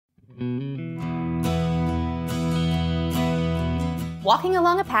Walking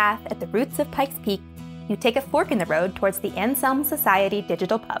along a path at the roots of Pikes Peak, you take a fork in the road towards the Anselm Society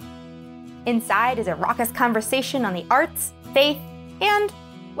Digital Pub. Inside is a raucous conversation on the arts, faith, and,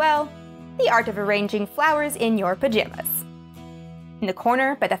 well, the art of arranging flowers in your pajamas. In the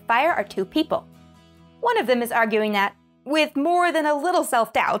corner by the fire are two people. One of them is arguing that, with more than a little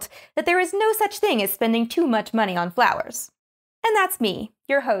self-doubt, that there is no such thing as spending too much money on flowers. And that's me,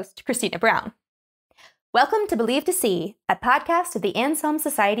 your host, Christina Brown. Welcome to Believe to See, a podcast of the Anselm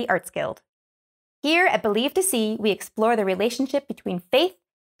Society Arts Guild. Here at Believe to See, we explore the relationship between faith,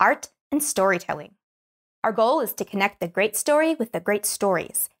 art, and storytelling. Our goal is to connect the great story with the great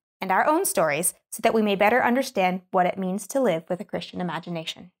stories, and our own stories, so that we may better understand what it means to live with a Christian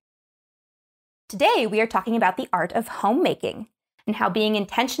imagination. Today, we are talking about the art of homemaking, and how being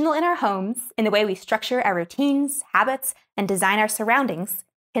intentional in our homes, in the way we structure our routines, habits, and design our surroundings,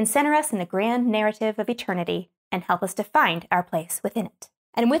 can center us in the grand narrative of eternity and help us to find our place within it.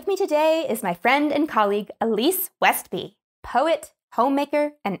 And with me today is my friend and colleague, Elyce Westby, poet,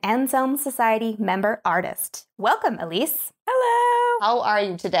 homemaker, and Anselm Society member artist. Welcome, Elyce. Hello. How are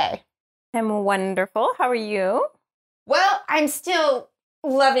you today? I'm wonderful. How are you? Well, I'm still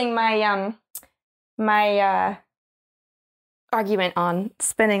loving my argument on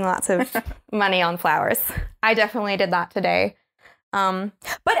spending lots of money on flowers. I definitely did that today.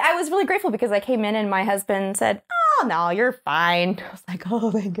 But I was really grateful because I came in and my husband said, "Oh, no, you're fine." I was like,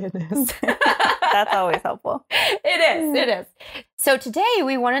 "Oh, thank goodness." That's always helpful. It is. So today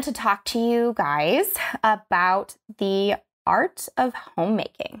we wanted to talk to you guys about the art of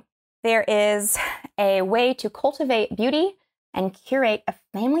homemaking. There is a way to cultivate beauty and curate a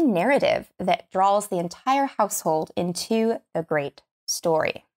family narrative that draws the entire household into the great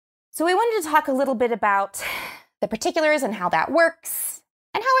story. So we wanted to talk a little bit about the particulars and how that works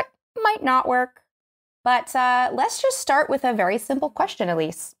and how it might not work. But let's just start with a very simple question,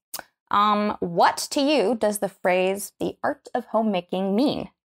 Elyce. What to you does the phrase the art of homemaking mean?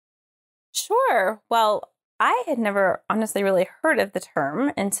 Sure. Well, I had never honestly really heard of the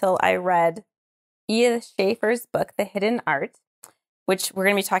term until I read Edith Schaefer's book, The Hidden Art, which we're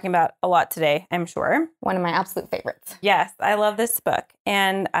going to be talking about a lot today, I'm sure. One of my absolute favorites. Yes, I love this book.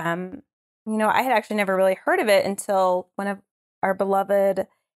 And, I had actually never really heard of it until one of our beloved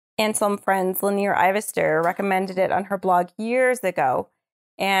Anselm friends, Lanier Ivester, recommended it on her blog years ago.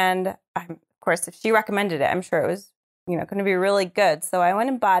 And of course, if she recommended it, I'm sure it was, going to be really good. So I went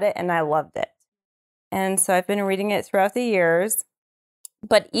and bought it and I loved it. And so I've been reading it throughout the years.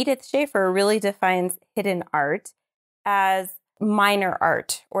 But Edith Schaefer really defines hidden art as minor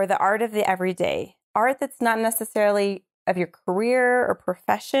art, or the art of the everyday. Art that's not necessarily of your career or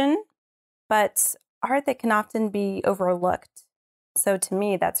profession, but art that can often be overlooked. So to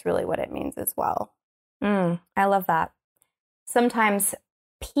me, that's really what it means as well. I love that. Sometimes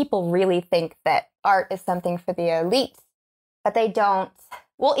people really think that art is something for the elite, but they don't.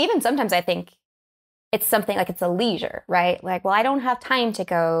 Well, even sometimes I think it's something like it's a leisure, right? Like, well, I don't have time to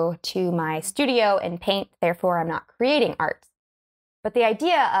go to my studio and paint, therefore I'm not creating art. But the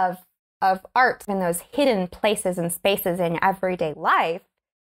idea of art in those hidden places and spaces in everyday life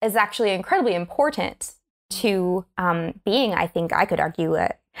is actually incredibly important to being, I think I could argue,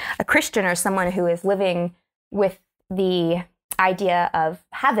 a Christian or someone who is living with the idea of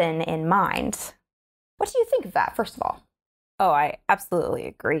heaven in mind. What do you think of that, first of all? Oh, I absolutely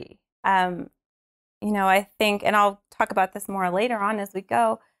agree. I think, and I'll talk about this more later on as we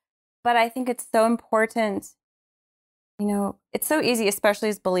go, but I think it's so important. It's so easy, especially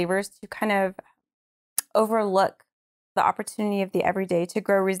as believers, to kind of overlook the opportunity of the everyday, to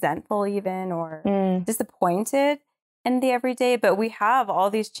grow resentful even or disappointed in the everyday. But we have all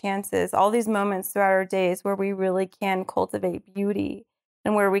these chances, all these moments throughout our days where we really can cultivate beauty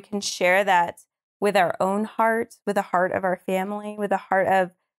and where we can share that with our own heart, with the heart of our family, with the heart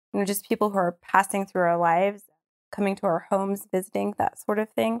of just people who are passing through our lives, coming to our homes, visiting, that sort of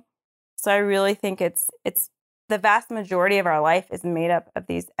thing. So I really think it's the vast majority of our life is made up of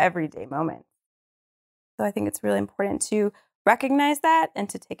these everyday moments. So I think it's really important to recognize that and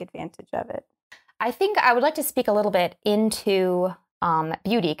to take advantage of it. I think I would like to speak a little bit into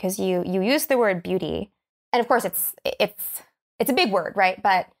beauty, because you use the word beauty, and of course it's a big word, right?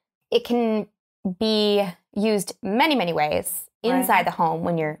 But it can be used many ways inside the home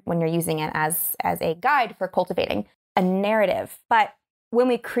when you're using it as a guide for cultivating a narrative. But when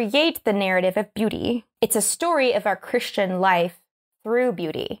we create the narrative of beauty, it's a story of our Christian life through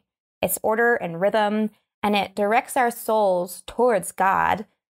beauty. It's order and rhythm, and it directs our souls towards God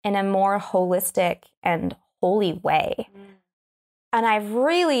in a more holistic and holy way. And I've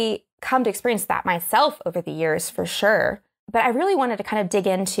really come to experience that myself over the years, for sure. But I really wanted to kind of dig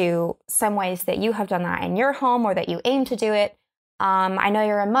into some ways that you have done that in your home or that you aim to do it. I know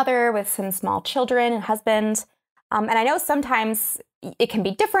you're a mother with some small children and husband. And I know sometimes it can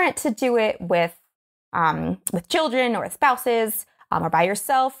be different to do it with children or with spouses or by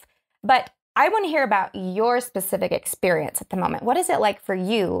yourself. But I want to hear about your specific experience at the moment. What is it like for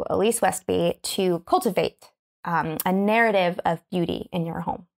you, Elyce Westby, to cultivate a narrative of beauty in your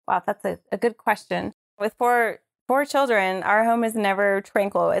home? Wow, that's a good question. With four children, our home is never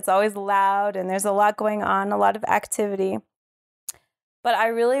tranquil. It's always loud and there's a lot going on, a lot of activity. But I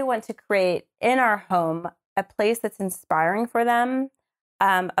really want to create in our home a place that's inspiring for them,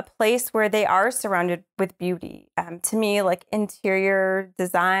 a place where they are surrounded with beauty. To me, like interior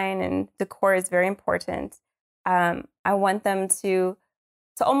design and decor is very important. I want them to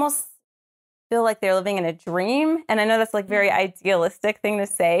almost feel like they're living in a dream. And I know that's like very idealistic thing to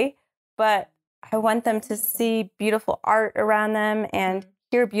say, but I want them to see beautiful art around them and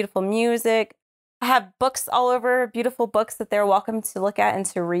hear beautiful music. I have books all over, beautiful books that they're welcome to look at and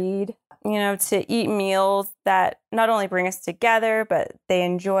to read, to eat meals that not only bring us together, but they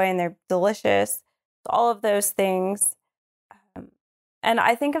enjoy and they're delicious. All of those things. And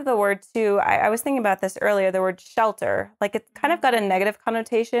I think of the word too, I was thinking about this earlier, the word shelter. Like it's kind of got a negative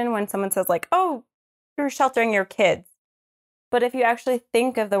connotation when someone says like, oh, you're sheltering your kids. But if you actually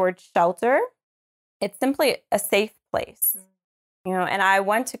think of the word shelter, it's simply a safe place. And I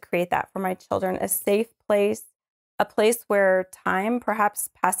want to create that for my children, a safe place, a place where time perhaps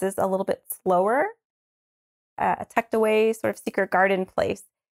passes a little bit slower, a tucked away sort of secret garden place.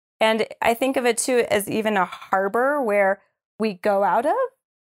 And I think of it too as even a harbor where we go out of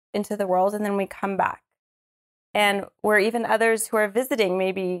into the world and then we come back. And where even others who are visiting,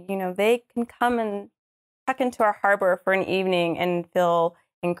 maybe, they can come and tuck into our harbor for an evening and feel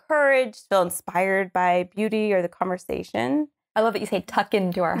encouraged, feel inspired by beauty or the conversation. I love that you say tuck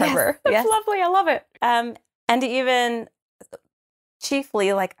into our harbor. Yes, that's lovely. I love it. And even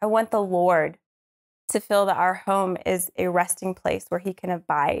chiefly, like I want the Lord to feel that our home is a resting place where he can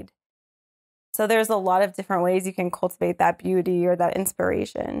abide. So there's a lot of different ways you can cultivate that beauty or that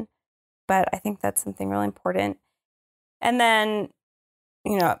inspiration. But I think that's something really important. And then,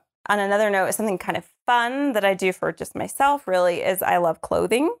 on another note, something kind of fun that I do for just myself really is I love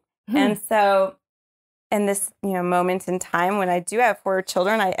clothing. And so in this, moment in time when I do have 4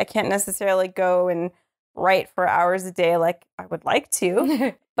 children, I can't necessarily go and write for hours a day like I would like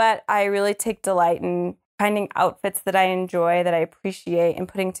to. But I really take delight in finding outfits that I enjoy, that I appreciate, and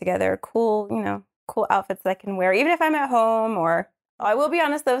putting together cool outfits that I can wear, even if I'm at home. Or I will be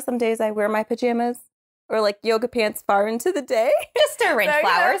honest, though, some days I wear my pajamas or like yoga pants far into the day. Just to arrange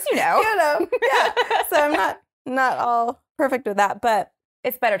flowers, Yeah. So I'm not all perfect with that, but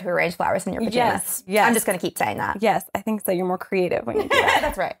it's better to arrange flowers in your pajamas. Yes. I'm just going to keep saying that. Yes, I think so. You're more creative when you do that.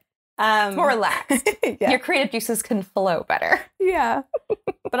 That's right. It's more relaxed. Yeah. Your creative juices can flow better. Yeah.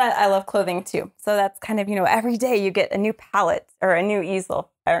 But I love clothing too. So that's kind of, every day you get a new palette or a new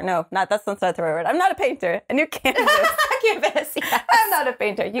easel. I don't know. That's not the right word. I'm not a painter. A new canvas. Canvas, yes. I'm not a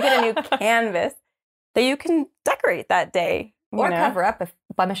painter. You get a new canvas that you can decorate that day. Or cover up if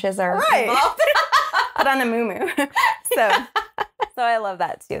blemishes are involved. Put on a muumuu. So I love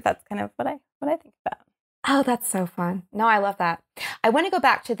that too. That's kind of what I think about. Oh, that's so fun. No, I love that. I want to go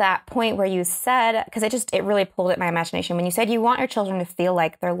back to that point where you said, because it really pulled at my imagination, when you said you want your children to feel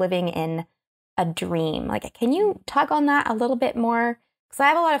like they're living in a dream. Like, can you tug on that a little bit more? Because I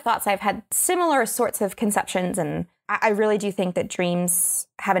have a lot of thoughts. I've had similar sorts of conceptions, and I really do think that dreams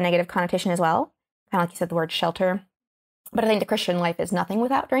have a negative connotation as well. Kind of like you said, the word shelter. But I think the Christian life is nothing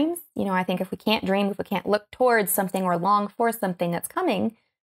without dreams. I think if we can't dream, if we can't look towards something or long for something that's coming,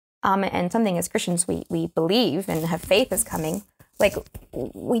 and something as Christians we believe and have faith is coming, like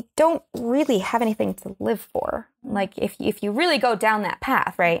we don't really have anything to live for. Like if you really go down that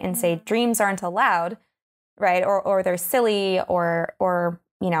path, right, and say dreams aren't allowed, right, or they're silly, or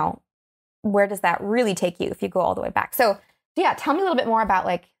where does that really take you if you go all the way back? So yeah, tell me a little bit more about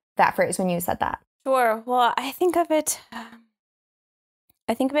like that phrase when you said that. Sure. Well, I think of it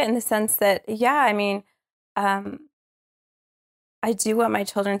in the sense that, I do want my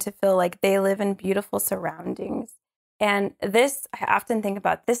children to feel like they live in beautiful surroundings. And this, I often think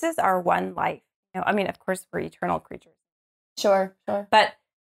about, this is our one life. Of course, we're eternal creatures. Sure. But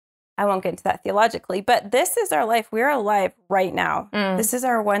I won't get into that theologically. But this is our life. We're alive right now. This is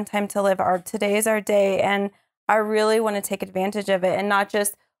our one time to live. Today is our day. And I really want to take advantage of it and not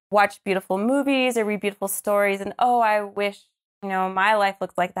just watch beautiful movies or read beautiful stories and, I wish, my life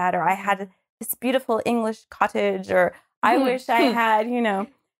looked like that, or I had this beautiful English cottage, or I wish I had,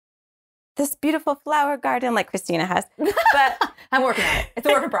 this beautiful flower garden like Christina has. But I'm working on it. It's a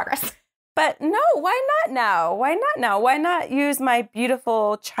work in progress. But no, why not now? Why not now? Why not use my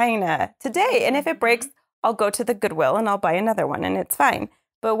beautiful china today? And if it breaks, I'll go to the Goodwill and I'll buy another one and it's fine.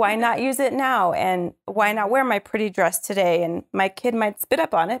 But why not use it now? And why not wear my pretty dress today? And my kid might spit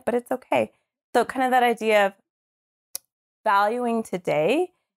up on it, but it's okay. So kind of that idea of valuing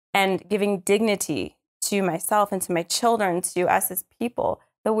today and giving dignity to myself and to my children, to us as people,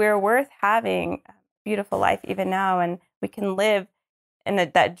 that we're worth having a beautiful life even now. And we can live in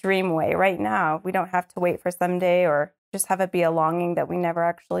that dream way right now. We don't have to wait for someday or just have it be a longing that we never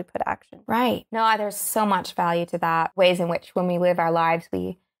actually put action. Right. No, there's so much value to that. Ways in which when we live our lives,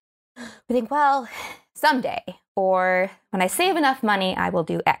 we think, well, someday, or when I save enough money, I will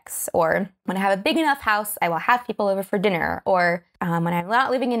do X, or when I have a big enough house, I will have people over for dinner, or when I'm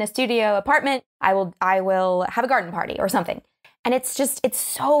not living in a studio apartment, I will have a garden party or something. And it's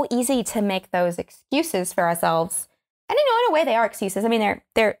so easy to make those excuses for ourselves. And in a way, they are excuses. I mean,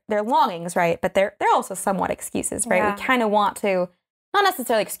 they're longings, right? But they're also somewhat excuses, right? Yeah. We kind of want to, not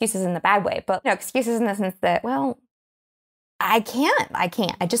necessarily excuses in the bad way, but excuses in the sense that, well, I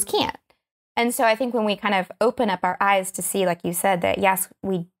just can't. And so I think when we kind of open up our eyes to see, like you said, that yes,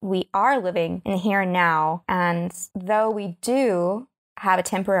 we are living in the here and now, and though we do have a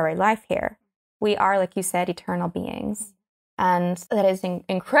temporary life here, we are, like you said, eternal beings, and that is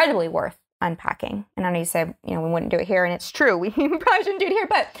incredibly worth unpacking. And I know you said, we wouldn't do it here, and it's true. We probably shouldn't do it here.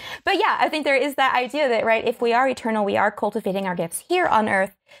 But yeah, I think there is that idea that, right, if we are eternal, we are cultivating our gifts here on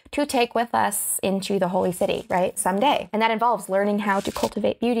earth to take with us into the holy city, right, someday. And that involves learning how to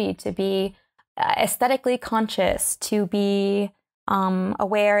cultivate beauty, to be aesthetically conscious, to be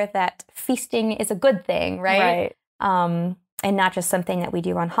aware that feasting is a good thing, right? And not just something that we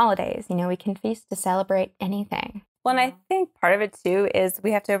do on holidays. We can feast to celebrate anything. Well, and I think part of it too is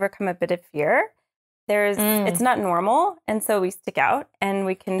we have to overcome a bit of fear. It's not normal, and so we stick out, and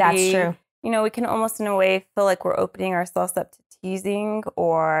we can That's true. We can almost in a way feel like we're opening ourselves up to teasing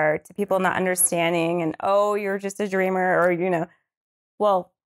or to people not understanding, and oh, you're just a dreamer, or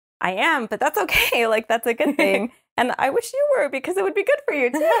well, I am, but that's okay. Like, that's a good thing, and I wish you were, because it would be good for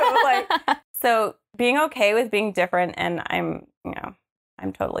you too. So being okay with being different, and I'm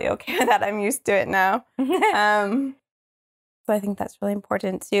totally okay with that. I'm used to it now. So I think that's really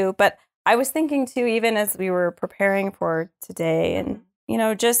important too. But I was thinking too, even as we were preparing for today, and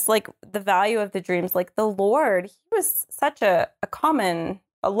just like the value of the dreams, like the Lord, he was such a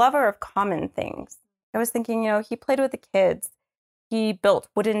lover of common things. I was thinking, he played with the kids. He built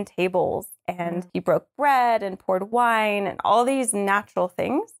wooden tables, and he broke bread and poured wine and all these natural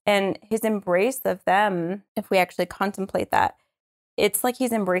things. And his embrace of them, if we actually contemplate that, it's like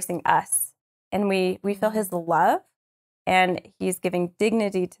he's embracing us, and we feel his love, and he's giving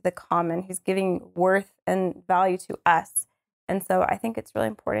dignity to the common. He's giving worth and value to us. And so I think it's really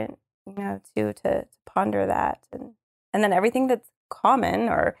important, to ponder that. And then everything that's common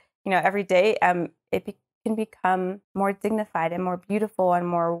or, every day, can become more dignified and more beautiful and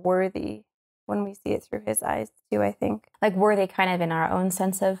more worthy when we see it through his eyes too, I think. Like worthy kind of in our own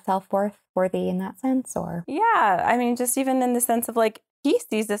sense of self-worth, worthy in that sense, or? Yeah, I mean, just even in the sense of like, he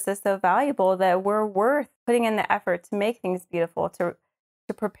sees us as so valuable that we're worth putting in the effort to make things beautiful, to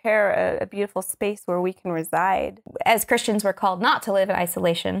prepare a beautiful space where we can reside. As Christians, we're called not to live in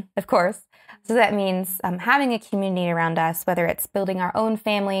isolation, of course. So that means having a community around us, whether it's building our own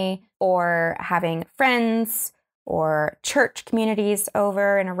family or having friends or church communities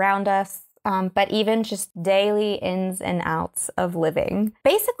over and around us, but even just daily ins and outs of living.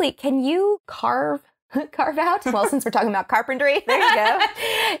 Basically, can you carve out? Well, since we're talking about carpentry, there you go.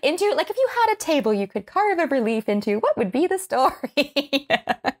 Into, like, if you had a table you could carve a relief into, what would be the story?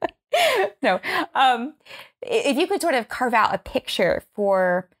 No. If you could sort of carve out a picture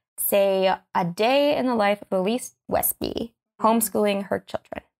for, say, a day in the life of Elyce Westby, homeschooling her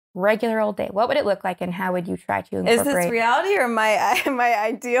children, regular old day, what would it look like, and how would you try to incorporate? Is this reality or my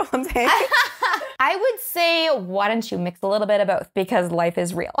ideal day? I would say, why don't you mix a little bit of both, because life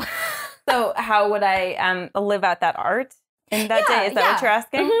is real. So how would I live out that art in that day? Is that what you're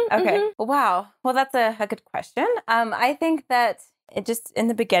asking? Mm-hmm, okay. Mm-hmm. Wow. Well, that's a good question. I think that it just in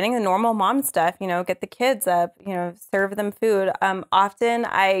the beginning, the normal mom stuff, get the kids up, serve them food. Often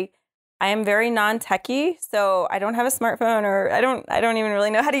I am very non-techie, so I don't have a smartphone, or I don't even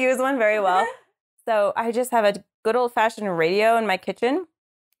really know how to use one very well. So I just have a good old-fashioned radio in my kitchen,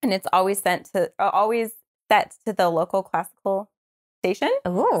 and it's always set to the local classical station.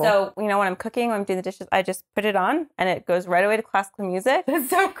 Ooh. So, when I'm cooking, when I'm doing the dishes, I just put it on and it goes right away to classical music. That's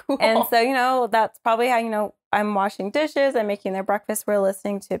so cool. And so, that's probably how, I'm washing dishes, I'm making their breakfast, we're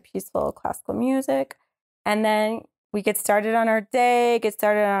listening to peaceful classical music. And then we get started on our day, get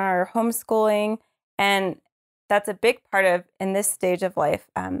started on our homeschooling. And that's a big part of, in this stage of life,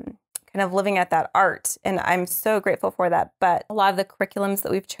 kind of living at that art. And I'm so grateful for that. But a lot of the curriculums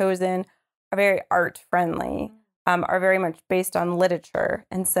that we've chosen are very art friendly, are very much based on literature.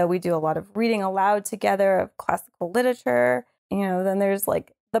 And so we do a lot of reading aloud together of classical literature. Then there's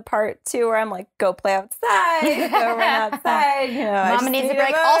like the part too where I'm like, go play outside, go run outside. Mama needs a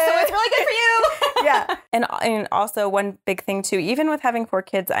break. Also, it's really good for you. Yeah. And also one big thing too, even with having 4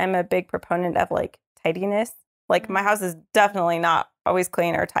 kids, I'm a big proponent of like tidiness. Like my house is definitely not always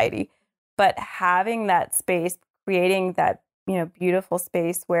clean or tidy, but having that space, creating that, beautiful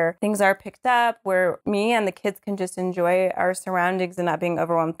space where things are picked up, where me and the kids can just enjoy our surroundings and not being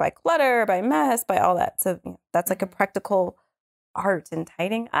overwhelmed by clutter, by mess, by all that. So that's like a practical art and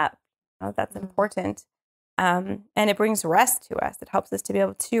tidying up. That's important. And it brings rest to us. It helps us to be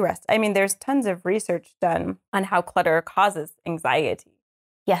able to rest. I mean, there's tons of research done on how clutter causes anxiety.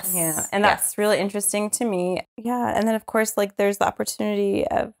 Yes. Yeah. And that's really interesting to me. Yeah. And then, of course, like there's the opportunity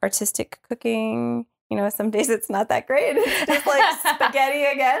of artistic cooking. Some days it's not that great. It's just like spaghetti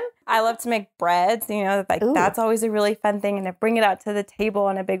again. I love to make breads, Ooh. That's always a really fun thing. And to bring it out to the table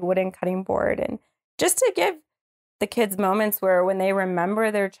on a big wooden cutting board. And just to give the kids moments where when they remember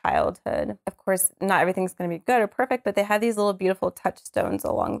their childhood, of course, not everything's going to be good or perfect, but they have these little beautiful touchstones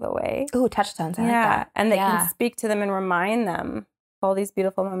along the way. Ooh, touchstones. I like that. And they can speak to them and remind them all these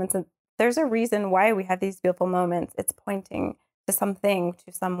beautiful moments. And there's a reason why we have these beautiful moments. It's pointing to something,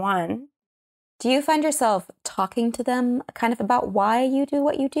 to someone. Do you find yourself talking to them kind of about why you do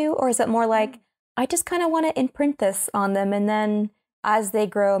what you do? Or is it more like, I just kind of want to imprint this on them and then as they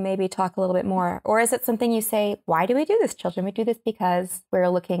grow, maybe talk a little bit more? Or is it something you say, why do we do this, children? We do this because we're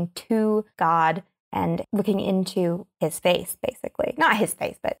looking to God and looking into his face, basically. Not his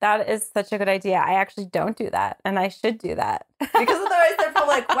face, but... That is such a good idea. I actually don't do that, and I should do that. Because otherwise they're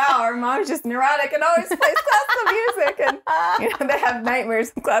probably like, wow, our mom's just neurotic and always plays classical music. And they have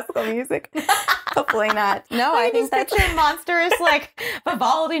nightmares of classical music. Hopefully not. No, I think that's... picture monsters like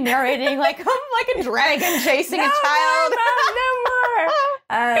Vivaldi narrating like a dragon chasing a child. No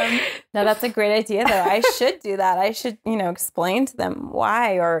more. No, that's a great idea, though. I should do that. I should, explain to them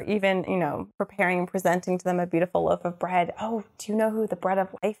why, or even, preparing and presenting to them a beautiful loaf of bread. Oh, do you know who the bread of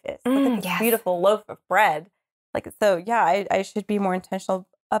life is? Look at this beautiful loaf of bread. I should be more intentional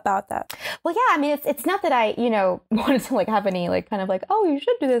about that. Well, yeah, I mean, it's not that I, wanted to have any kind of oh, you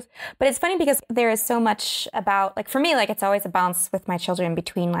should do this. But it's funny because there is so much about, for me, it's always a balance with my children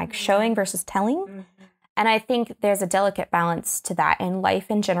between showing versus telling. Mm-hmm. And I think there's a delicate balance to that in life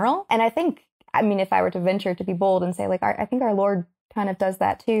in general. And I think, if I were to venture to be bold and say, I think our Lord kind of does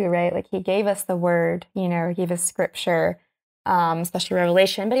that too, right? He gave us the word, he gave us scripture, especially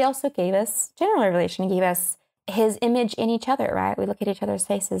Revelation, but he also gave us general revelation. He gave us his image in each other, right? We look at each other's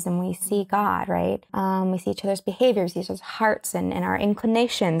faces and we see God, right? We see each other's behaviors, each other's hearts and our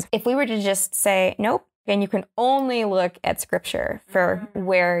inclinations. If we were to just say, nope, and you can only look at scripture for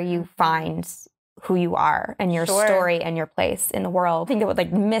where you find who you are and your story and your place in the world, I think it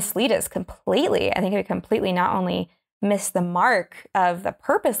would mislead us completely. I think it would completely not only miss the mark of the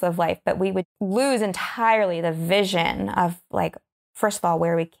purpose of life, but we would lose entirely the vision of first of all,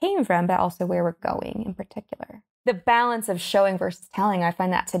 where we came from, but also where we're going in particular. The balance of showing versus telling, I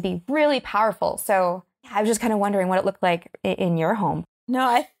find that to be really powerful. So I was just kind of wondering what it looked like in your home. No,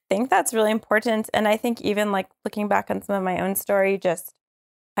 I think that's really important. And I think even looking back on some of my own story, just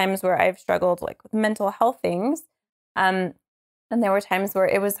times where I've struggled with mental health things. And there were times where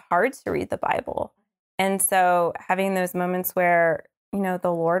it was hard to read the Bible. And so having those moments where, the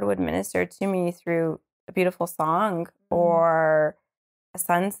Lord would minister to me through a beautiful song or a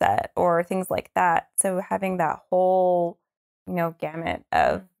sunset or things like that. So having that whole, gamut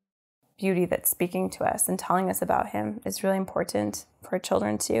of beauty that's speaking to us and telling us about him is really important for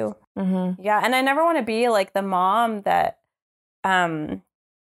children too. Mm-hmm. Yeah. And I never want to be the mom that,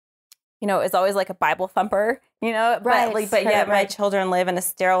 is always a Bible thumper, right, but yet my children live in a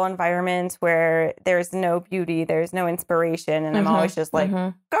sterile environment where there's no beauty, there's no inspiration. And I'm always just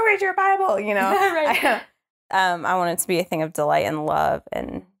go read your Bible, right. I want it to be a thing of delight and love.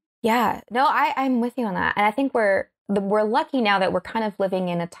 And yeah, no, I'm with you on that. And I think we're lucky now that we're kind of living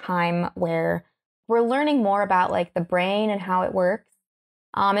in a time where we're learning more about the brain and how it works.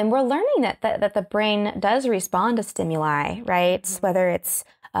 And we're learning that the brain does respond to stimuli, right? Mm-hmm. Whether it's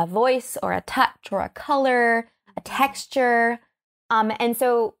a voice or a touch or a color, a texture. And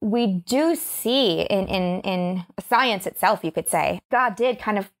so we do see in science itself, you could say, God did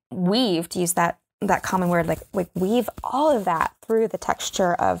kind of weave, to use that common word, like weave all of that through the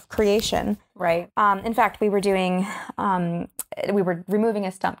texture of creation. Right. In fact, we were removing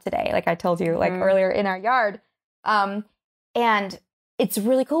a stump today, like I told you, like earlier in our yard. And it's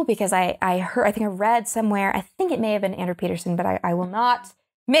really cool because I think I read somewhere, I think it may have been Andrew Peterson, but I will not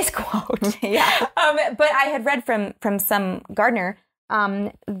misquote. Yeah. But I had read from some gardener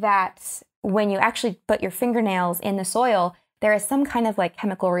that when you actually put your fingernails in the soil, there is some kind of like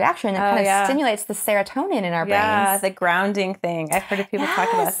chemical reaction that kind of stimulates the serotonin in our brains. Yeah, the grounding thing. I've heard of people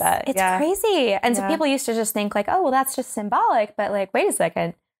talk about that. It's crazy. And so people used to just think like, oh, well, that's just symbolic. But like, wait a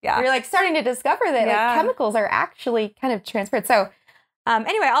second. Yeah. You're like starting to discover that like chemicals are actually kind of transferred. So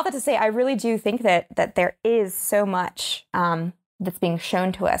anyway, all that to say, I really do think that there is so much that's being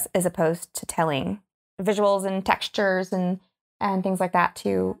shown to us as opposed to telling visuals and textures and things like that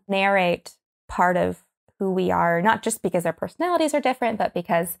to narrate part of who we are, not just because our personalities are different, but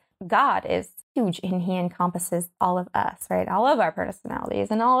because God is huge and he encompasses all of us, right? All of our personalities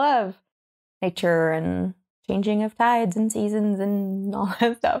and all of nature and changing of tides and seasons and all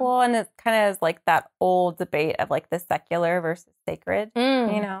that stuff. Well, and it kind of is like that old debate of like the secular versus sacred, you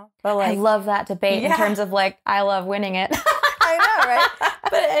know? But like, I love that debate in terms of like, I love winning it. I know, right?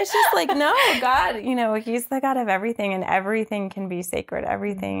 But it's just like, no, God, you know, he's the God of everything and everything can be sacred.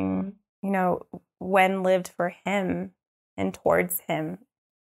 Everything, you know, when lived for him and towards him,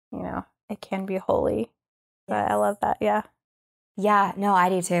 you know, it can be holy. But I love that. Yeah. Yeah, no, I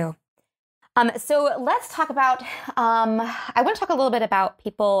do too. So let's talk about, I want to talk a little bit about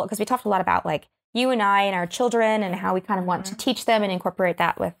people, because we talked a lot about like you and I and our children and how we kind of want to teach them and incorporate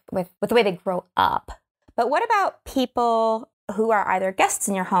that with the way they grow up. But what about people who are either guests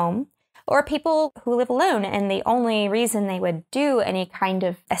in your home or people who live alone and the only reason they would do any kind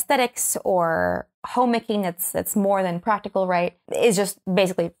of aesthetics or homemaking that's more than practical, right, is just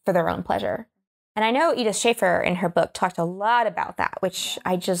basically for their own pleasure? And I know Edith Schaefer in her book talked a lot about that, which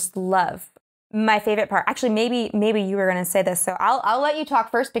I just love. My favorite part, actually, maybe you were going to say this, so I'll let you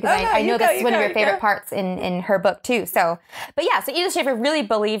talk first because I know this is one of your favorite parts in her book too. So, but yeah, so Edith Schaefer really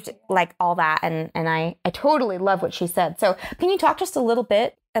believed like all that, and I totally love what she said. So, can you talk just a little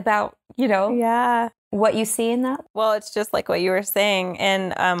bit about what you see in that? Well, it's just like what you were saying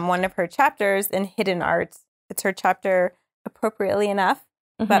in one of her chapters in Hidden Arts. It's her chapter, appropriately enough,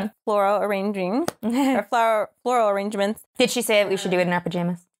 about floral arranging or floral arrangements. Did she say that we should do it in our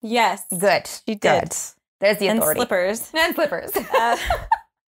pajamas? Yes. Good. She did. Good. There's the authority. And slippers.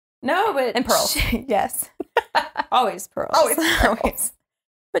 No, but and pearls. Yes. Always pearls. Always pearls. Always.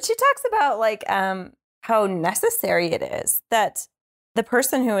 But she talks about like how necessary it is that the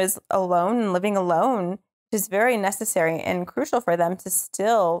person who is alone and living alone is very necessary and crucial for them to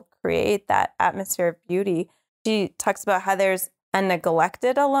still create that atmosphere of beauty. She talks about how there's a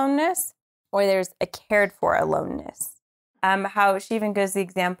neglected aloneness or there's a cared for aloneness. How she even gives the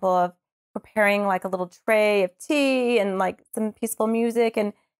example of preparing like a little tray of tea and like some peaceful music,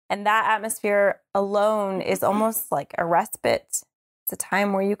 and that atmosphere alone is almost like a respite. It's a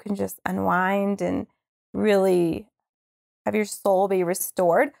time where you can just unwind and really have your soul be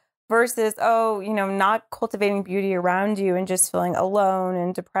restored versus, not cultivating beauty around you and just feeling alone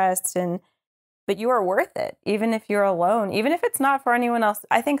and depressed. But you are worth it, even if you're alone, even if it's not for anyone else.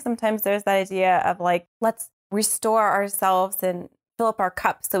 I think sometimes there's that idea of like, let's restore ourselves and fill up our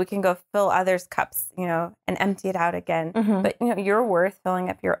cups so we can go fill others' cups, and empty it out again. But, you're worth filling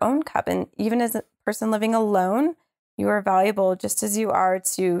up your own cup. And even as a person living alone, you are valuable just as you are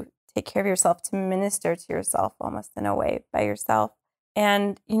to take care of yourself, to minister to yourself almost in a way by yourself.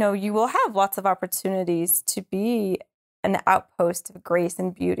 And, you will have lots of opportunities to be an outpost of grace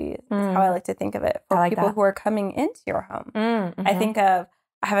and beauty. That's how I like to think of it for people who are coming into your home.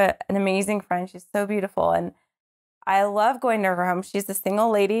 I have an amazing friend. She's so beautiful. And I love going to her home. She's a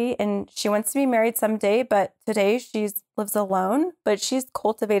single lady and she wants to be married someday, but today she lives alone, but she's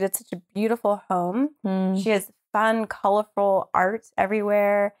cultivated such a beautiful home. She has fun, colorful art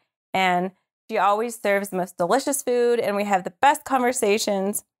everywhere. And she always serves the most delicious food and we have the best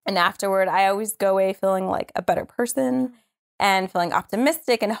conversations. And afterward, I always go away feeling like a better person and feeling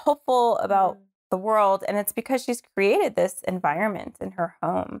optimistic and hopeful about the world. And it's because she's created this environment in her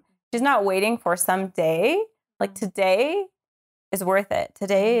home. She's not waiting for some day. Like today is worth it.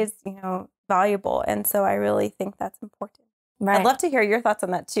 Today is, valuable. And so I really think that's important. Right. I'd love to hear your thoughts on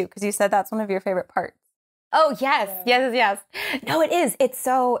that too, because you said that's one of your favorite parts. Oh, yes. Yes. No, it is. It's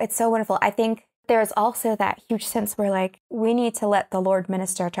so wonderful. I think there's also that huge sense where like we need to let the Lord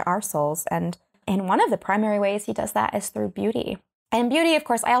minister to our souls. And one of the primary ways he does that is through beauty. And beauty, of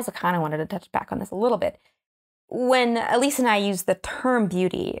course, I also kind of wanted to touch back on this a little bit. When Elyce and I use the term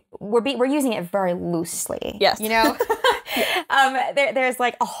beauty, we're using it very loosely. Yes. You know? There's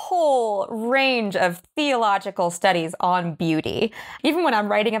like a whole range of theological studies on beauty. Even when I'm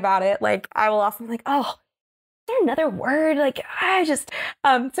writing about it, like I will often be like, oh, is there another word? Like I just,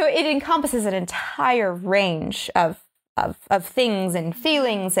 so it encompasses an entire range of things and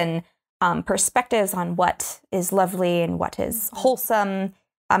feelings and perspectives on what is lovely and what is wholesome,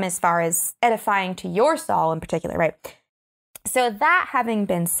 as far as edifying to your soul in particular, right? So that having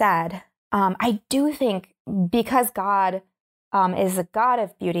been said, I do think because God is a God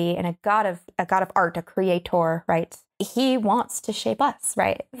of beauty and a God of art, a creator, right? He wants to shape us,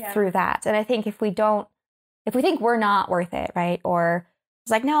 right, through that. And I think if we think we're not worth it, right, or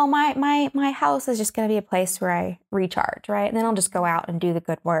it's like, no, my house is just going to be a place where I recharge, right, and then I'll just go out and do the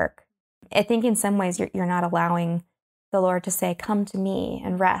good work. I think in some ways you're not allowing the Lord to say, "Come to me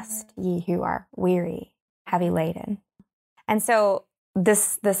and rest, ye who are weary, heavy laden." And so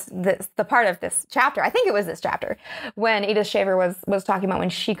the part of this chapter, I think it was this chapter, when Edith Shaver was talking about when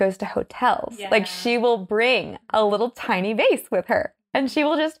she goes to hotels, like she will bring a little tiny vase with her, and she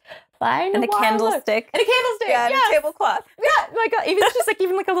will just find and a candlestick, and a candlestick, and a tablecloth, like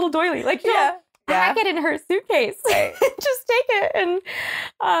even like a little doily, like pack it in her suitcase, right. Just take it, and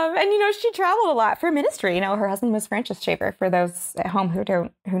she traveled a lot for ministry. Her husband was Francis Shaver, for those at home who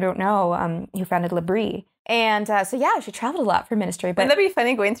don't know, who founded L'Abri. And so she traveled a lot for ministry. But wouldn't that be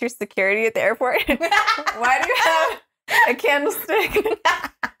funny going through security at the airport? Why do you have a candlestick,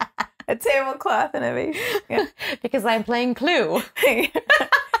 a tablecloth, and a vase? Yeah. Because I'm playing Clue. I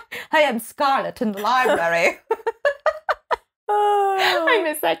am Scarlet in the library. Oh. I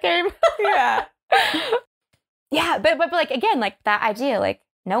miss that game. Yeah. Yeah, but like again, like that idea, like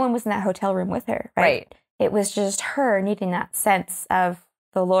no one was in that hotel room with her, right? It was just her needing that sense of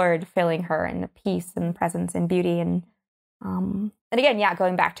the Lord filling her, and the peace and presence and beauty, and again,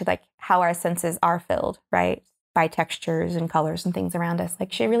 going back to like how our senses are filled, right, by textures and colors and things around us.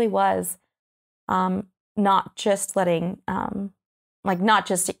 Like she really was not just letting not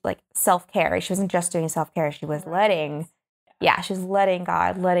just like self-care. She wasn't just doing self-care. She was letting she was letting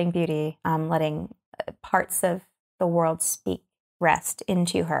God, letting beauty, letting parts of the world speak rest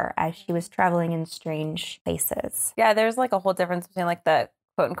into her as she was traveling in strange places. Yeah, there's like a whole difference between like the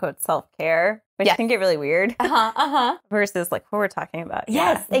quote unquote self-care, which can get really weird, versus like what we're talking about.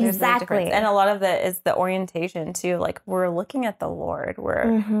 Yes, exactly. And a lot of it is the orientation too. Like we're looking at the Lord,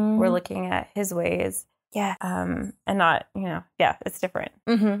 we're looking at His ways. Yeah. And not, it's different.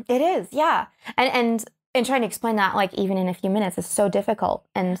 Mm-hmm. It is. Yeah. And trying to explain that, like, even in a few minutes is so difficult.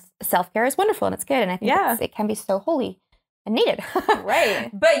 And self-care is wonderful and it's good. And I think it can be so holy and needed. Right.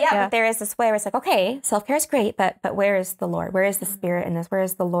 But but there is this way where it's like, okay, self-care is great, but where is the Lord? Where is the Spirit in this? Where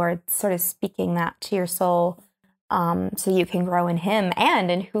is the Lord sort of speaking that to your soul, so you can grow in Him and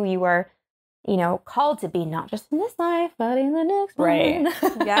in who you are, called to be, not just in this life, but in the next one. Right.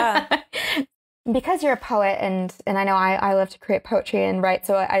 Yeah. Because you're a poet, and I know I love to create poetry and write,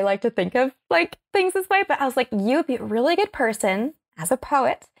 so I like to think of like things this way, but I was like, you'd be a really good person as a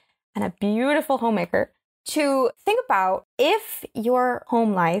poet and a beautiful homemaker to think about if your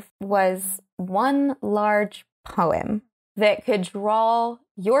home life was one large poem that could draw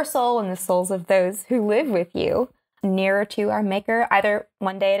your soul and the souls of those who live with you nearer to our Maker, either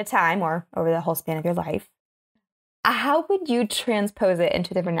one day at a time or over the whole span of your life. How would you transpose it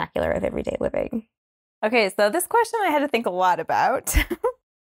into the vernacular of everyday living? Okay, so this question I had to think a lot about.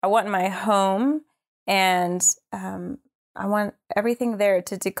 I want my home, and I want everything there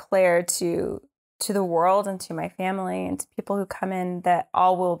to declare to the world and to my family and to people who come in that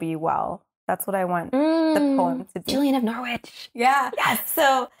all will be well. That's what I want the poem to be. Julian of Norwich. Yeah. Yes.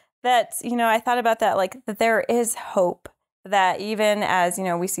 So that, I thought about that, like that there is hope. That even as,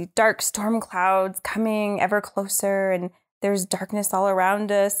 we see dark storm clouds coming ever closer, and there's darkness all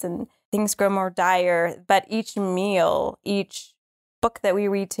around us and things grow more dire, but each meal, each book that we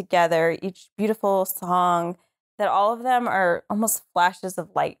read together, each beautiful song, that all of them are almost flashes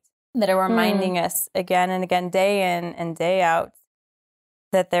of light that are reminding us again and again, day in and day out,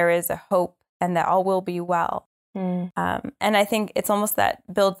 that there is a hope and that all will be well. And I think it's almost that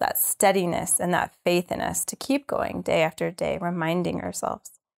builds that steadiness and that faith in us to keep going day after day, reminding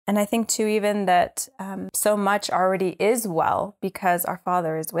ourselves. And I think too, even that so much already is well because our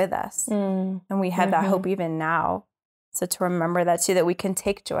Father is with us, and we have that hope even now. So to remember that too, that we can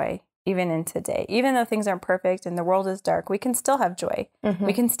take joy even in today, even though things aren't perfect and the world is dark, we can still have joy.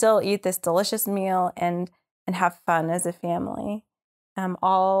 We can still eat this delicious meal and have fun as a family.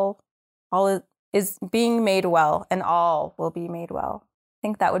 All is being made well, and all will be made well. I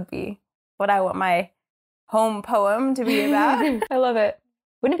think that would be what I want my home poem to be about. I love it.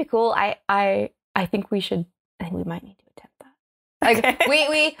 Wouldn't it be cool? I think we might need to attempt that. Like,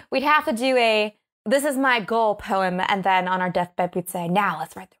 okay. we'd have to do this is my goal poem, and then on our deathbed we'd say, now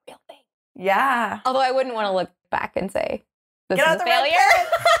let's write the real thing. Yeah. Although I wouldn't want to look back and say, this Get is out a the failure. Red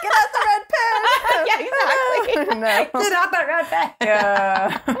pen. Get out the red pen. Yeah, exactly. No. Get out that red pen.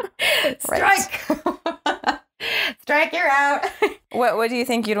 Yeah. Strike. Strike, you're out. What do you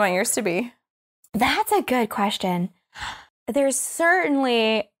think you'd want yours to be? That's a good question. There's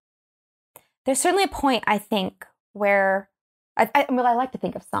certainly a point, I think, where I like to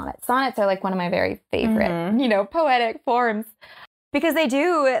think of sonnets. Sonnets are like one of my very favorite, poetic forms, because they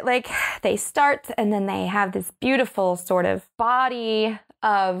do, like, they start and then they have this beautiful sort of body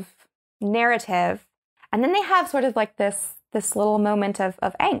of narrative, and then they have sort of like this little moment of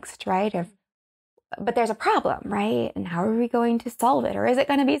angst, right? But there's a problem, right? And how are we going to solve it? Or is it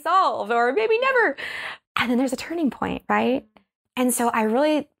going to be solved? Or maybe never. And then there's a turning point, right? And so I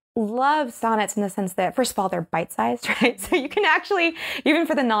really love sonnets in the sense that, first of all, they're bite-sized, right? So you can actually, even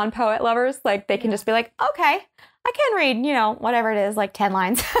for the non-poet lovers, like, they can just be like, okay, I can read, whatever it is, like 10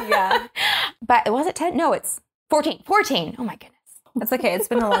 lines. Yeah. But was it 10? No, it's 14. 14. Oh my goodness. That's okay. It's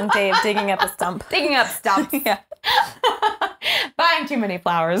been a long day of digging up a stump. Digging up stumps. Yeah. Buying too many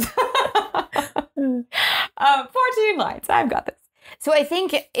flowers. 14 lines. I've got this. So I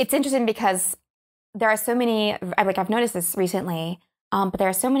think it's interesting because there are so many, I've noticed this recently, but there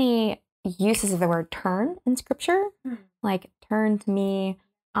are so many uses of the word turn in scripture, like turn to me.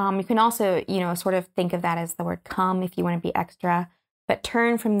 You can also, sort of think of that as the word come if you want to be extra, but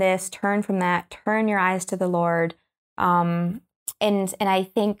turn from this, turn from that, turn your eyes to the Lord. And I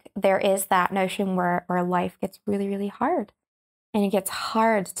think there is that notion where life gets really, really hard, and it gets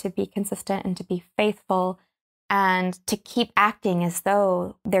hard to be consistent and to be faithful and to keep acting as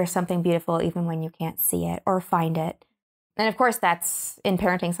though there's something beautiful even when you can't see it or find it. And of course, that's in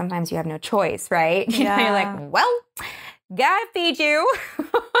parenting. Sometimes you have no choice, right? Yeah. You're like, well, gotta feed you,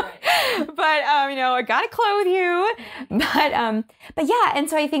 right. But I gotta clothe you. But yeah, and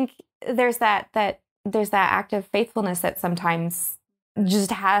so I think there's that act of faithfulness that sometimes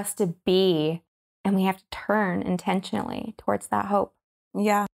just has to be, and we have to turn intentionally towards that hope.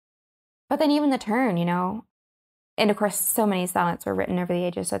 Yeah. But then even the turn, and of course, so many sonnets were written over the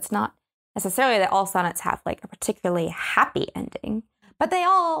ages, so it's not necessarily that all sonnets have like a particularly happy ending, but they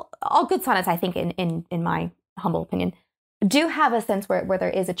all good sonnets, I think, in my humble opinion, do have a sense where there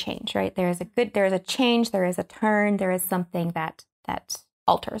is a change, right? There is a change, there is a turn, there is something that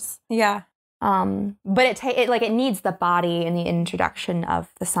alters. Yeah. But it needs the body and the introduction of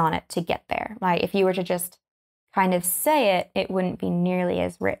the sonnet to get there. Like, if you were to just kind of say it, it wouldn't be nearly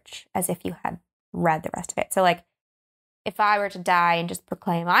as rich as if you had read the rest of it. So, like, if I were to die and just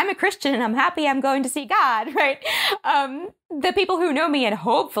proclaim, I'm a Christian and I'm happy I'm going to see God, right? The people who know me and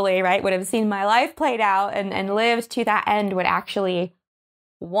hopefully, right, would have seen my life played out and lived to that end would actually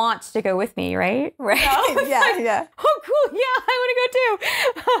want to go with me, right? Right. Yeah. Oh, cool. Yeah, I want to go too.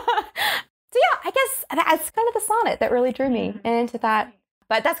 So yeah, I guess that's kind of the sonnet that really drew me into that.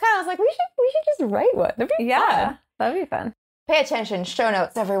 But that's kind of, I was like, we should just write one. That'd be fun. That'd be fun. Pay attention. Show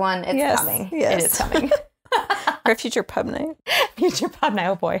notes, everyone. It's coming. Yes. It is coming. For a future pub night. Future pub night.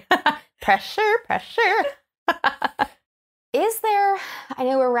 Oh boy. Pressure. Is there, I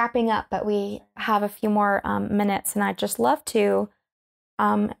know we're wrapping up, but we have a few more minutes, and I'd just love to,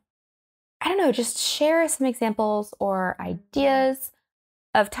 I don't know, just share some examples or ideas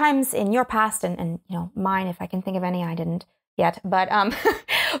of times in your past and mine, if I can think of any. I didn't yet, but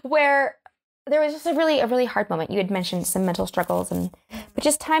where there was just a really hard moment. You had mentioned some mental struggles, but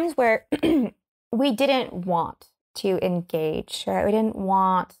just times where we didn't want to engage, right? We didn't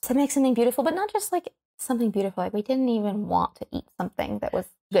want to make something beautiful, but not just like something beautiful. Like, we didn't even want to eat something that was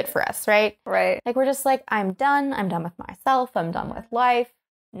good for us, right? Right. Like, we're just like, I'm done with myself. I'm done with life.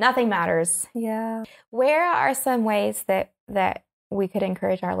 Nothing matters. Yeah. Where are some ways that we could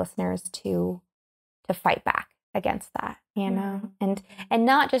encourage our listeners to fight back against that, and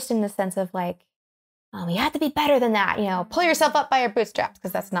not just in the sense of like, you have to be better than that, pull yourself up by your bootstraps,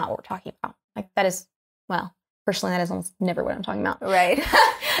 because that's not what we're talking about. Like, that is, well, personally, that is almost never what I'm talking about. Right.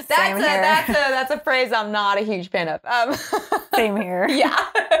 That's a phrase I'm not a huge fan of. Same here. Yeah.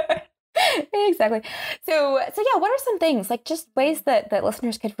 Exactly. So yeah, what are some things, like, just ways that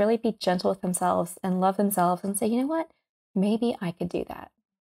listeners could really be gentle with themselves and love themselves and say, you know what? Maybe I could do that.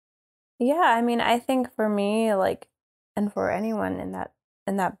 Yeah, I mean, I think for me, like, and for anyone in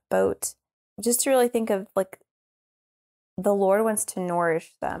that boat, just to really think of like the Lord wants to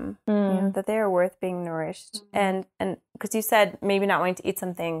nourish them, that they are worth being nourished. And because you said maybe not wanting to eat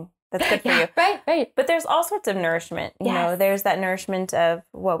something that's good for you. Right. But there's all sorts of nourishment. You know, there's that nourishment of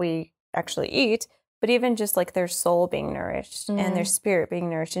what we actually eat, but even just like their soul being nourished and their spirit being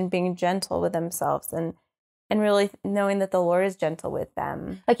nourished and being gentle with themselves and really knowing that the Lord is gentle with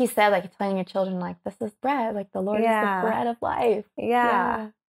them. Like you said, like telling your children, like, this is bread, like the Lord is the bread of life.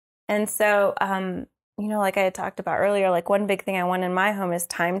 Yeah. And so, you know, like I had talked about earlier, like one big thing I want in my home is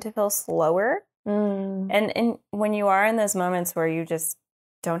time to feel slower. And when you are in those moments where you just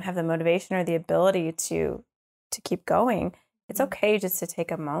don't have the motivation or the ability to keep going, it's okay just to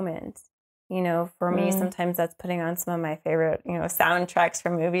take a moment. You know, for me, sometimes that's putting on some of my favorite, you know, soundtracks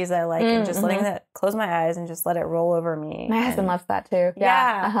from movies I like and just letting that, close my eyes and just let it roll over me. My husband loves that too.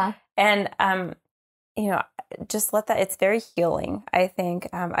 Yeah. And, you know, just let that, it's very healing, I think.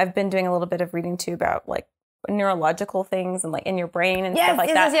 I've been doing a little bit of reading too about like neurological things and like in your brain and stuff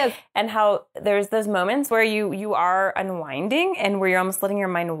like that. Yes. And how there's those moments where you are unwinding and where you're almost letting your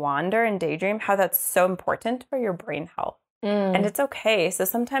mind wander and daydream, how that's so important for your brain health. And it's okay. So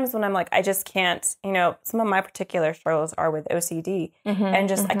sometimes when I'm like, I just can't, you know, some of my particular struggles are with OCD and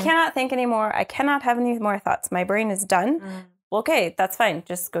just, I cannot think anymore. I cannot have any more thoughts. My brain is done. Well, okay, that's fine.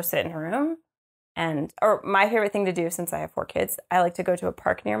 Just go sit in a room. Or my favorite thing to do, since I have 4 kids, I like to go to a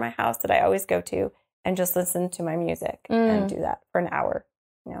park near my house that I always go to and just listen to my music and do that for an hour.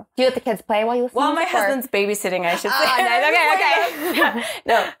 You know. Do you let the kids play while you listen? Well, my husband's babysitting, I should say. Okay.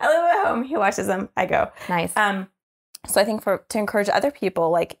 No, I live at home. He watches them. I go. Nice. So I think to encourage other people,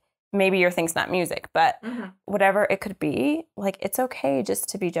 like maybe your thing's not music, but whatever it could be, like it's okay just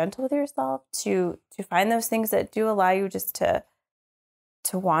to be gentle with yourself, to find those things that do allow you just to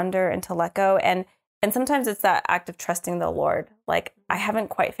wander and to let go. And sometimes it's that act of trusting the Lord. Like I haven't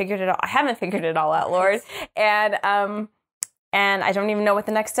quite figured it out. I haven't figured it all out, Lord. And I don't even know what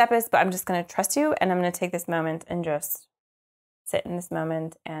the next step is, but I'm just going to trust you. And I'm going to take this moment and just sit in this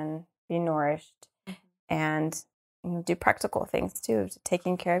moment and be nourished and you know, do practical things too,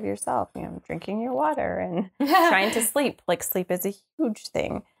 taking care of yourself, you know, drinking your water and trying to sleep. Like sleep is a huge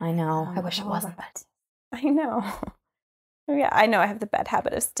thing. I know. I wish it wasn't. I know. Yeah, I know. I have the bad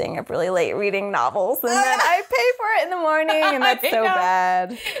habit of staying up really late reading novels, and then I pay for it in the morning, and that's so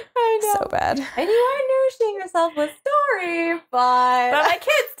bad. I know. So bad. And you are nourishing yourself with story, but my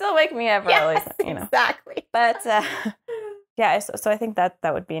kids still wake me up early. You know. Exactly. But yeah, so I think that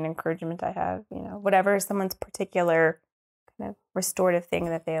would be an encouragement I have. You know, whatever someone's particular kind of restorative thing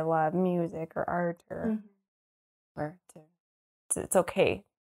that they love, music or art, or it's okay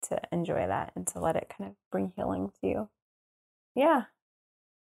to enjoy that and to let it kind of bring healing to you. Yeah.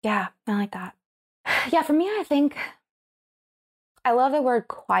 Yeah, I like that. Yeah, for me, I think I love the word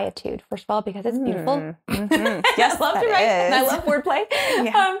quietude, first of all, because it's beautiful. Yes, I love to write, and I love wordplay.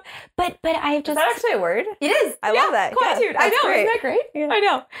 Yeah. But I just... Is that actually a word? It is. I love that. Quietude. Yeah, I know. Great. Isn't that great? Yeah. I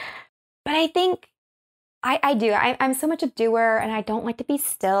know. But I think I do. I'm so much a doer, and I don't like to be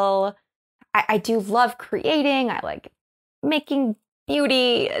still. I do love creating. I like making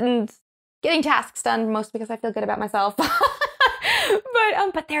beauty and getting tasks done, mostly because I feel good about myself.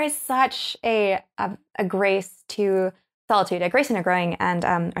 But there is such a grace to solitude, a grace in a growing, and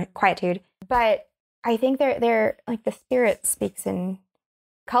a quietude. But I think they're like the spirit speaks in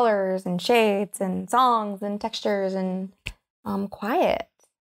colors and shades and songs and textures and quiet.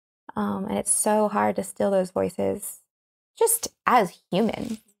 And it's so hard to still those voices just as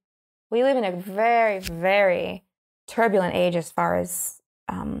humans. We live in a very, very turbulent age as far as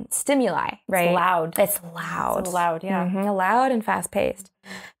stimuli, right? It's loud. It's loud. So loud, yeah. Loud and fast-paced.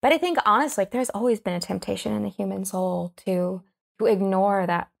 But I think, honestly, there's always been a temptation in the human soul to ignore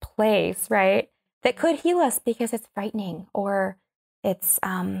that place, right? That could heal us because it's frightening or it's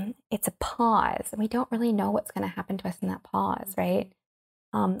a pause. And we don't really know what's going to happen to us in that pause, right?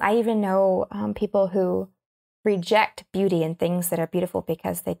 I even know people who reject beauty and things that are beautiful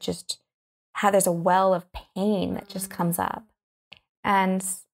because they just there's a well of pain that just comes up. And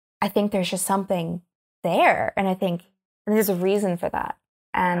I think there's just something there. And I think there's a reason for that.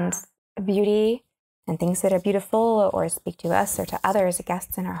 And beauty and things that are beautiful or speak to us or to others,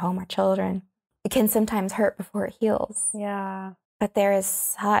 guests in our home, our children, it can sometimes hurt before it heals. Yeah. But there is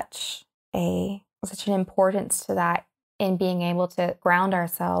such an importance to that in being able to ground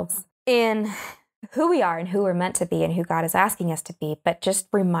ourselves in who we are and who we're meant to be and who God is asking us to be. But just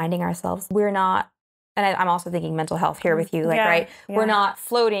reminding ourselves we're not. And I'm also thinking mental health here with you, like, right? Yeah. We're not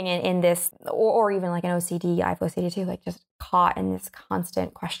floating in this, or even like an OCD, I have OCD too, like just caught in this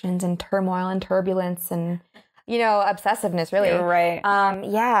constant questions and turmoil and turbulence and, obsessiveness, really. You're right.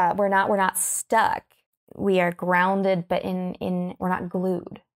 We're not stuck we are grounded, but in we're not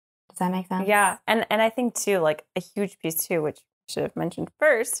glued. Does that make sense? Yeah. And I think too, like a huge piece too, which I should have mentioned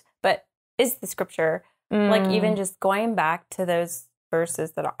first, but is the scripture. Like even just going back to those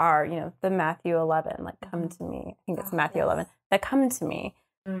verses that are, you know, the Matthew 11, like come to me. I think it's Matthew 11, that come to me,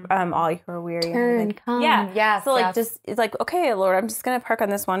 all you who are weary. Turn, like, come. Yeah. Yes, So like just, it's like, okay, Lord, I'm just going to park on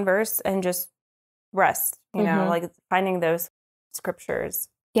this one verse and just rest, you know, like finding those scriptures.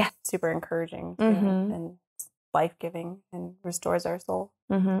 Yes. Super encouraging too, and life-giving and restores our soul.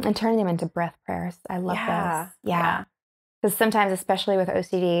 And turning them into breath prayers. I love those. Yeah. Because sometimes, especially with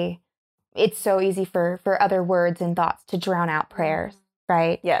OCD, it's so easy for other words and thoughts to drown out prayers,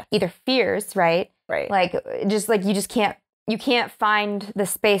 right? Yeah. Either fears, right? Right. Like you can't find the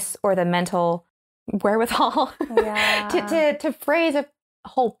space or the mental wherewithal to phrase a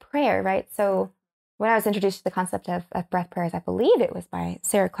whole prayer, right? So when I was introduced to the concept of breath prayers, I believe it was by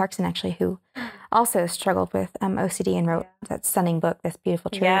Sarah Clarkson, actually, who also struggled with OCD and wrote that stunning book, This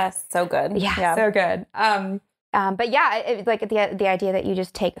Beautiful Truth. Yes, so good. Yeah, so good. But yeah, like the idea that you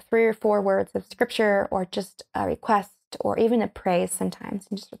just take 3 or 4 words of scripture or just a request or even a praise sometimes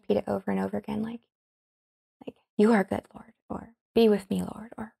and just repeat it over and over again, like you are good, Lord, or be with me,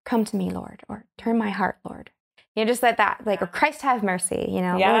 Lord, or come to me, Lord, or turn my heart, Lord. You know, just like that, like, or Christ have mercy, you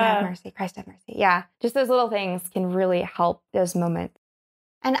know, Lord have mercy, Christ have mercy. Yeah, just those little things can really help those moments.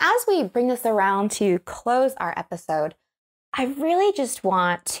 And as we bring this around to close our episode, I really just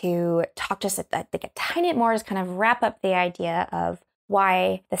want to talk just a tiny bit more, just kind of wrap up the idea of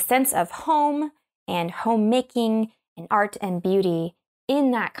why the sense of home and homemaking and art and beauty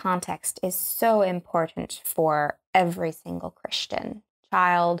in that context is so important for every single Christian,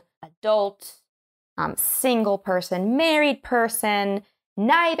 child, adult, single person, married person,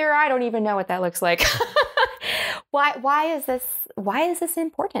 neither. I don't even know what that looks like. Why is this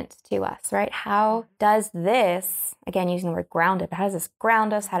important to us, right? How does this, again, using the word grounded, but how does this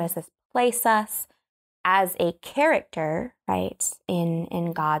ground us? How does this place us as a character, right,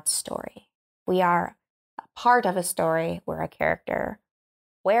 in God's story? We are a part of a story. We're a character.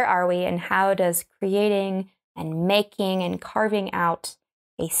 Where are we, and how does creating and making and carving out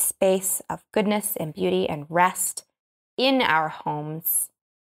a space of goodness and beauty and rest in our homes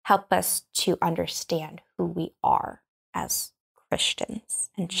help us to understand who we are as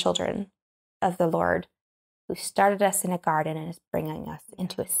Christians and children of the Lord, who started us in a garden and is bringing us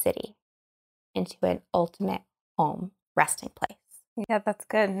into a city, into an ultimate home resting place? Yeah, that's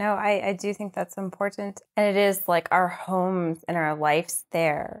good. No, I do think that's important. And it is like our homes and our lives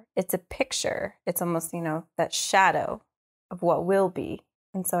there. It's a picture. It's almost, you know, that shadow of what will be.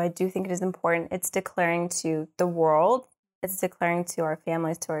 And so I do think it is important. It's declaring to the world, it's declaring to our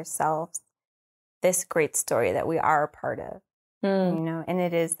families, to ourselves, this great story that we are a part of. You know, and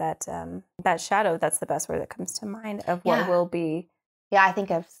it is that that shadow, that's the best word that comes to mind of what will be. Yeah, I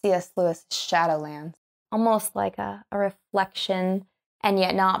think of C.S. Lewis' Shadowlands, almost like a reflection, and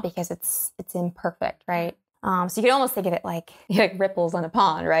yet not, because it's imperfect, right? So you can almost think of it like ripples on a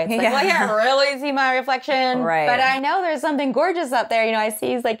pond, right? It's like, well, I can't really see my reflection, right? But I know there's something gorgeous up there. You know, I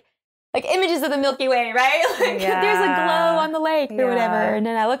see like images of the Milky Way, right? Like there's a glow on the lake or whatever, and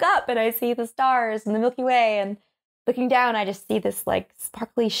then I look up and I see the stars and the Milky Way, and looking down, I just see this like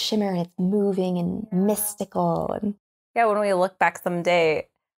sparkly shimmer, and it's moving and mystical. And yeah, when we look back someday,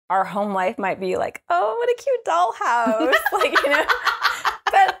 our home life might be like, oh, what a cute dollhouse, like, you know,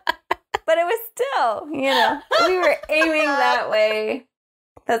 but it was still, you know, we were aiming that way.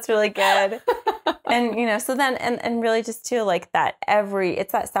 That's really good. And, you know, so then, and really just too, like that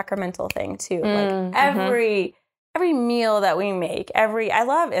it's that sacramental thing too. Like every meal that we make, I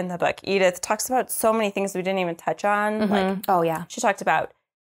love in the book, Edith talks about so many things we didn't even touch on. Like, she talked about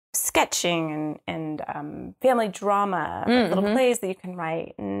sketching and family drama, like little plays that you can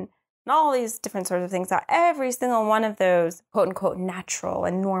write, and all these different sorts of things. Now, every single one of those quote unquote natural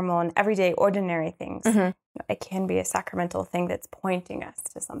and normal and everyday ordinary things, it can be a sacramental thing that's pointing us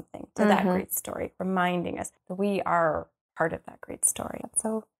to something, to that great story, reminding us that we are part of that great story. It's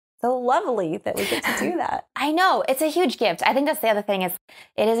so lovely that we get to do that. I know, it's a huge gift. I think that's the other thing, is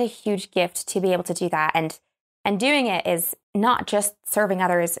it is a huge gift to be able to do that, and doing it is not just serving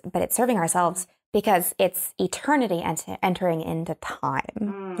others, but it's serving ourselves, because it's eternity entering into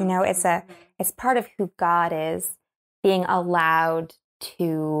time. You know, it's part of who God is, being allowed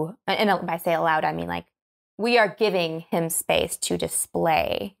to, and by say allowed, I mean like we are giving him space to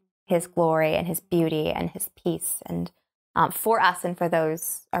display his glory and his beauty and his peace, and for us and for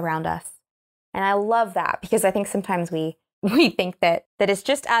those around us. And I love that, because I think sometimes we think that it's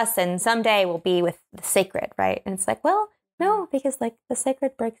just us, and someday we'll be with the sacred, right? And it's like, well, No, because like the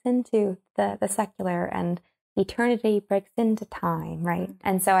sacred breaks into the secular and eternity breaks into time, right?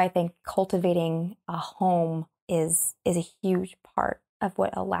 And so I think cultivating a home is a huge part of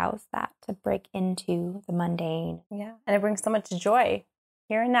what allows that to break into the mundane. Yeah. And it brings so much joy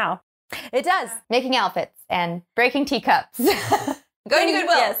here and now. It does. Making outfits and breaking teacups. Going to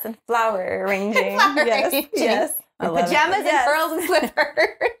Goodwill. Yes, and flower arranging. Flower yes, arranging. yes. Pajamas and pearls and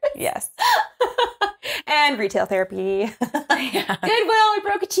slippers. Yes. And retail therapy. Goodwill, we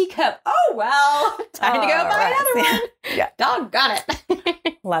broke a teacup. Oh, well. Time to go buy another one. Yeah. Doggone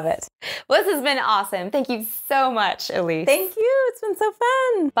it. Love it. Well, this has been awesome. Thank you so much, Elyce. Thank you. It's been so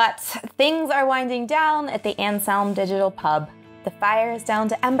fun. But things are winding down at the Anselm Digital Pub. The fire is down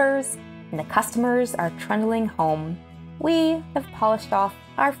to embers, and the customers are trundling home. We have polished off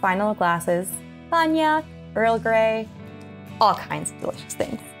our final glasses. Cognac, Earl Grey, all kinds of delicious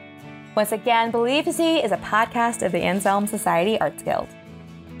things. Once again, Believe to See is a podcast of the Anselm Society Arts Guild.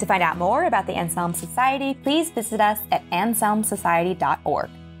 To find out more about the Anselm Society, please visit us at anselmsociety.org.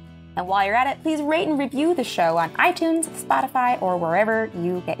 And while you're at it, please rate and review the show on iTunes, Spotify, or wherever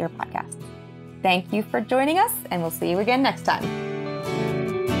you get your podcasts. Thank you for joining us, and we'll see you again next time.